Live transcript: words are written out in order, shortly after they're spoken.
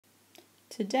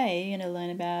Today you're going to learn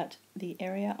about the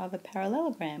area of a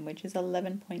parallelogram, which is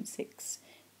 11.6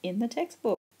 in the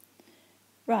textbook.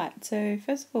 Right, so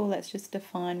first of all let's just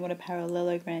define what a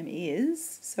parallelogram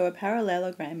is. So a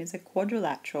parallelogram is a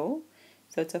quadrilateral,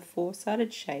 so it's a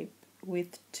four-sided shape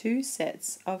with two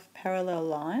sets of parallel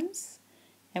lines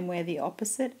and where the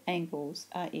opposite angles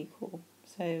are equal.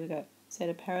 So we've got a set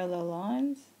of parallel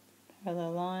lines, and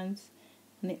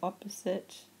the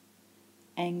opposite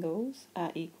angles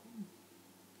are equal.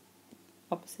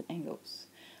 Opposite angles.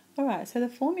 Alright, so the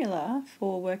formula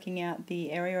for working out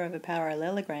the area of a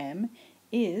parallelogram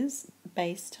is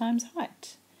base times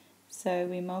height. So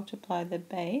we multiply the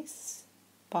base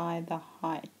by the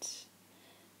height.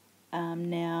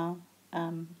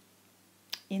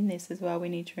 In this as well we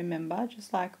need to remember,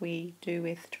 just like we do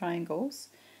with triangles,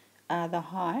 the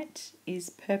height is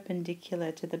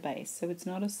perpendicular to the base. So it's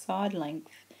not a side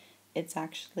length, it's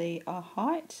actually a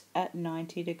height at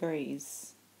 90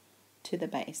 degrees to the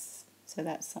base. So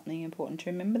that's something important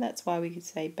to remember. That's why we could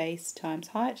say base times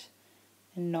height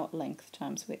and not length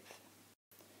times width.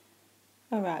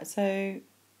 Alright, so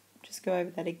just go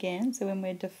over that again. So when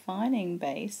we're defining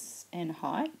base and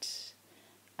height,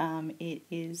 it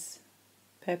is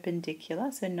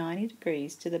perpendicular, so 90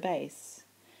 degrees to the base.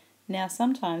 Now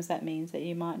sometimes that means that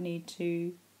you might need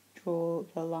to draw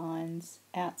the lines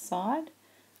outside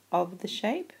of the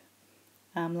shape,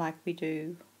 like we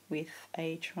do with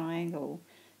a triangle.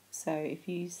 So if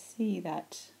you see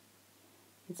that,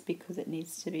 it's because it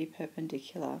needs to be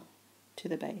perpendicular to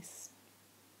the base.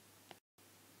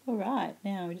 Alright,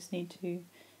 now we just need to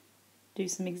do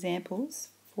some examples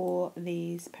for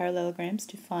these parallelograms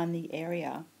to find the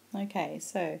area. Okay,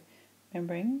 so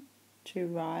remembering to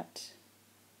write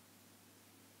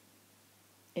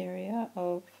area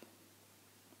of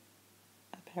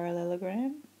a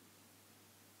parallelogram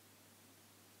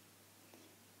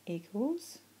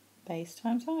equals base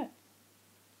times height.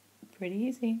 Pretty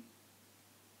easy.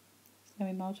 So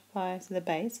we multiply, so the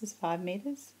base is 5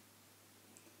 meters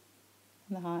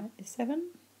and the height is 7.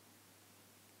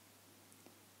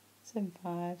 7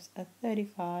 5s are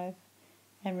 35,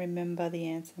 and remember the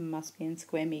answer must be in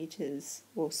square meters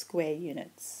or square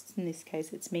units. In this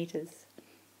case it's meters.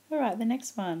 Alright, the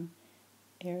next one,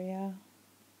 area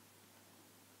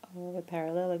of a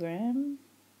parallelogram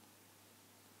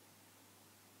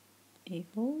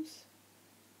equals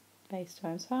base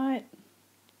times height.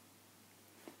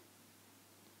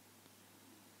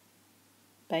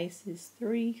 Base is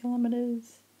 3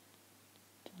 kilometers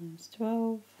times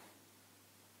 12.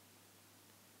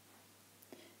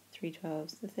 3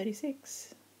 12s are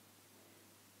 36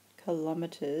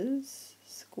 kilometers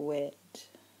squared.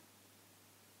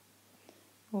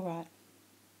 Alright.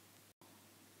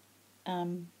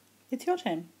 It's your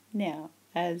turn. Now,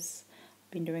 as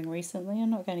I've been doing recently, I'm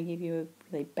not going to give you a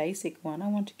really basic one. I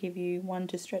want to give you one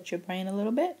to stretch your brain a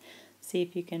little bit. See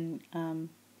if you can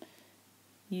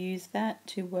use that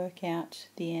to work out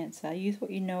the answer. Use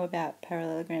what you know about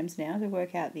parallelograms now to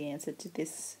work out the answer to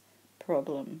this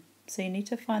problem. So you need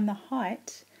to find the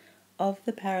height of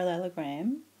the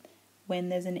parallelogram when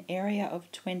there's an area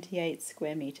of 28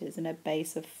 square meters and a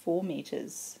base of 4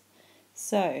 meters.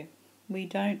 So we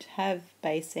don't have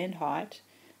base and height,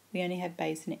 we only have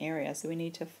base and area, so we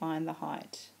need to find the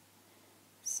height.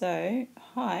 So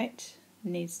height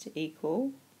needs to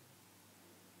equal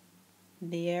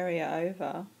the area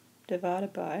over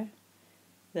divided by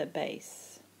the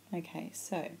base. Okay,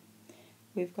 so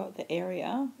we've got the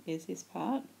area is this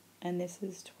part, and this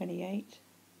is 28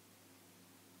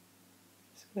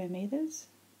 square meters.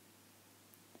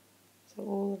 So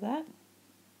all of that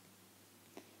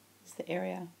is the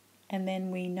area. And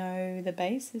then we know the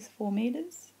base is 4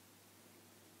 meters.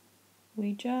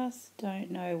 We just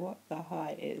don't know what the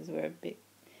height is.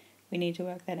 We need to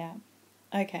work that out.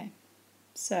 Okay,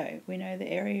 so we know the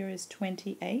area is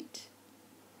 28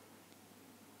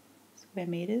 square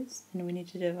meters, and we need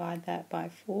to divide that by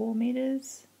 4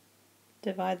 meters.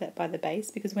 Divide that by the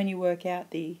base, because when you work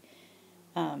out the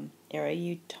area,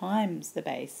 you times the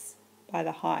base by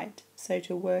the height. So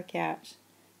to work out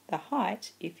the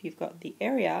height, if you've got the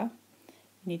area,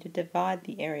 you need to divide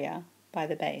the area by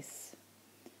the base.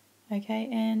 Okay,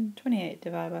 and 28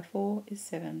 divided by 4 is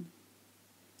 7.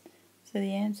 So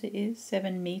the answer is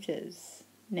 7 meters.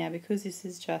 Now, because this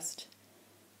is just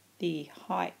the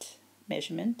height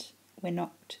measurement, we're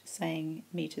not saying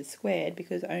meters squared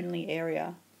because only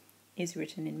area is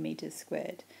written in meters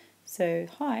squared. So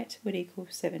height would equal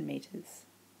 7 meters.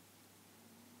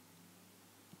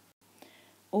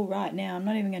 Alright, now I'm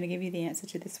not even going to give you the answer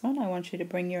to this one. I want you to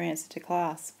bring your answer to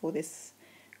class for this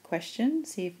question.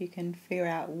 See if you can figure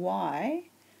out why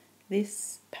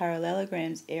this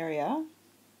parallelogram's area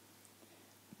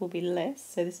will be less,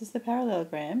 so this is the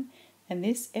parallelogram, and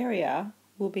this area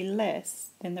will be less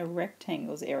than the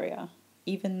rectangle's area,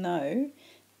 even though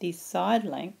these side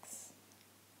lengths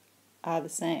are the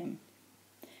same.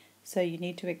 So you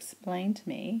need to explain to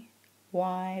me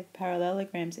why the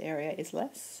parallelogram's area is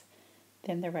less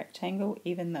than the rectangle,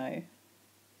 even though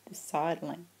the side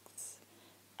lengths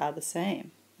are the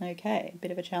same. Okay, a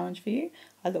bit of a challenge for you.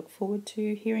 I look forward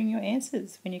to hearing your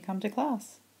answers when you come to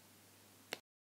class.